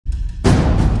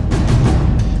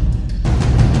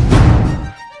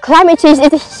Climate change is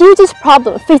the hugest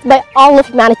problem faced by all of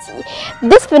humanity.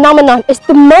 This phenomenon is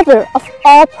the mother of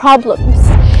all problems.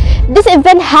 This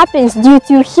event happens due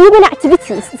to human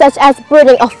activities such as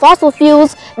burning of fossil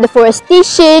fuels,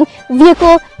 deforestation,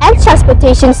 vehicle and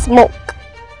transportation smoke.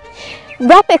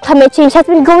 Rapid climate change has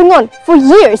been going on for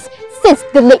years, since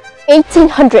the late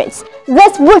 1800s.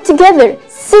 Let's work together,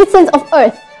 citizens of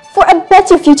Earth, for a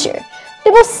better future. The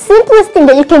most simplest thing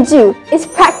that you can do is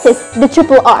practice the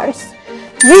triple R's.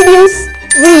 Reduce,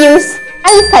 reuse,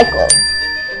 and recycle.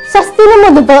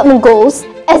 Sustainable Development Goals,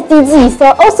 SDGs,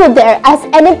 are also there as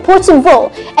an important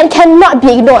role and cannot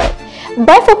be ignored.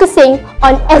 By focusing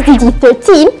on SDG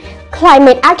 13,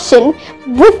 climate action,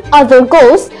 with other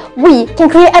goals, we can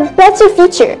create a better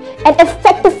future and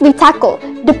effectively tackle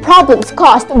the problems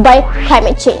caused by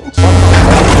climate change.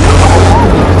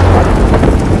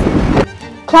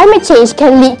 Climate change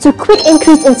can lead to quick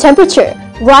increase in temperature,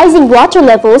 rising water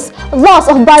levels, loss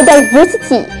of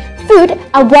biodiversity, food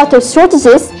and water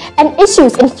shortages, and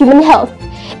issues in human health.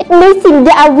 It may seem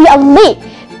that we are late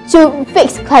to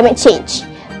fix climate change,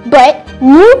 but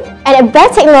new and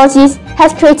advanced technologies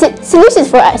has created solutions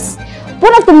for us.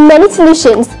 One of the many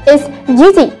solutions is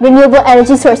using renewable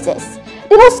energy sources.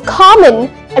 The most common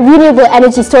renewable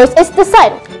energy source is the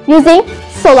sun, using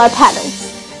solar panels.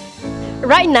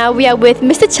 Right now, we are with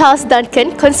Mr. Charles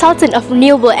Duncan, consultant of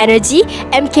renewable energy,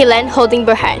 MK Land Holding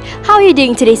Berhad. How are you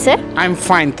doing today, sir? I'm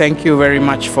fine. Thank you very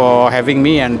much for having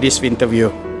me and this interview.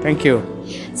 Thank you.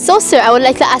 So, sir, I would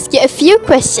like to ask you a few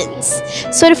questions.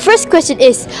 So, the first question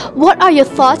is, what are your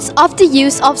thoughts of the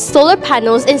use of solar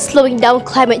panels in slowing down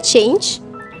climate change?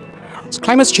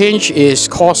 Climate change is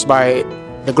caused by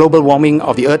the global warming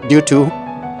of the Earth due to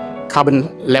carbon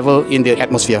level in the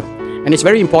atmosphere. And it's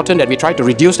very important that we try to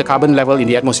reduce the carbon level in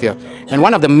the atmosphere. And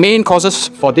one of the main causes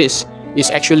for this is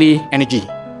actually energy.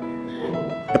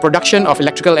 The production of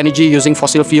electrical energy using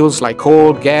fossil fuels like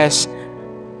coal, gas,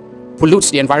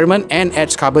 pollutes the environment and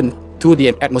adds carbon to the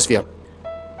atmosphere.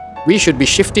 We should be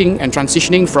shifting and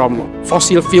transitioning from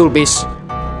fossil fuel-based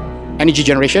energy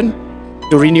generation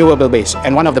to renewable based.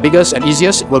 And one of the biggest and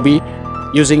easiest will be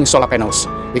using solar panels.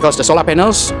 Because the solar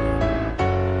panels,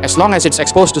 as long as it's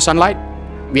exposed to sunlight,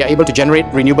 we are able to generate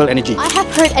renewable energy. I have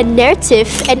heard a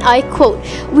narrative, and I quote,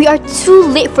 "We are too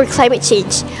late for climate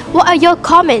change." What are your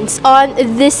comments on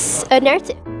this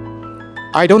narrative?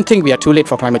 I don't think we are too late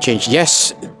for climate change.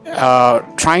 Yes,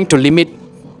 trying to limit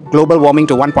global warming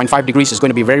to 1.5 degrees is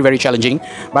going to be very, very challenging.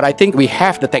 But I think we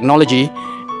have the technology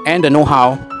and the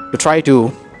know-how to try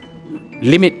to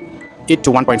limit it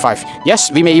to 1.5. Yes,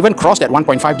 we may even cross that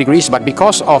 1.5 degrees, but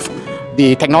because of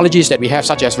the technologies that we have,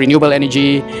 such as renewable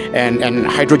energy and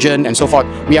hydrogen and so forth,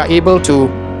 we are able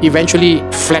to eventually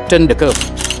flatten the curve.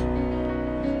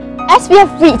 As we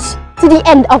have reached to the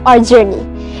end of our journey,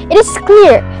 it is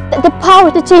clear that the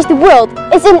power to change the world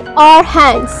is in our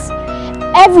hands.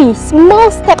 Every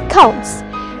small step counts.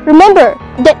 Remember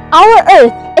that our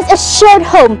Earth is a shared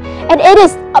home, and it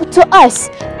is up to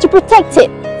us to protect it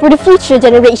for the future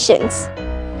generations.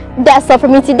 That's all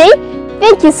from me today.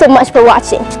 Thank you so much for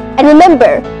watching. And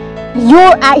remember,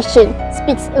 your action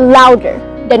speaks louder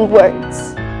than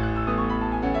words.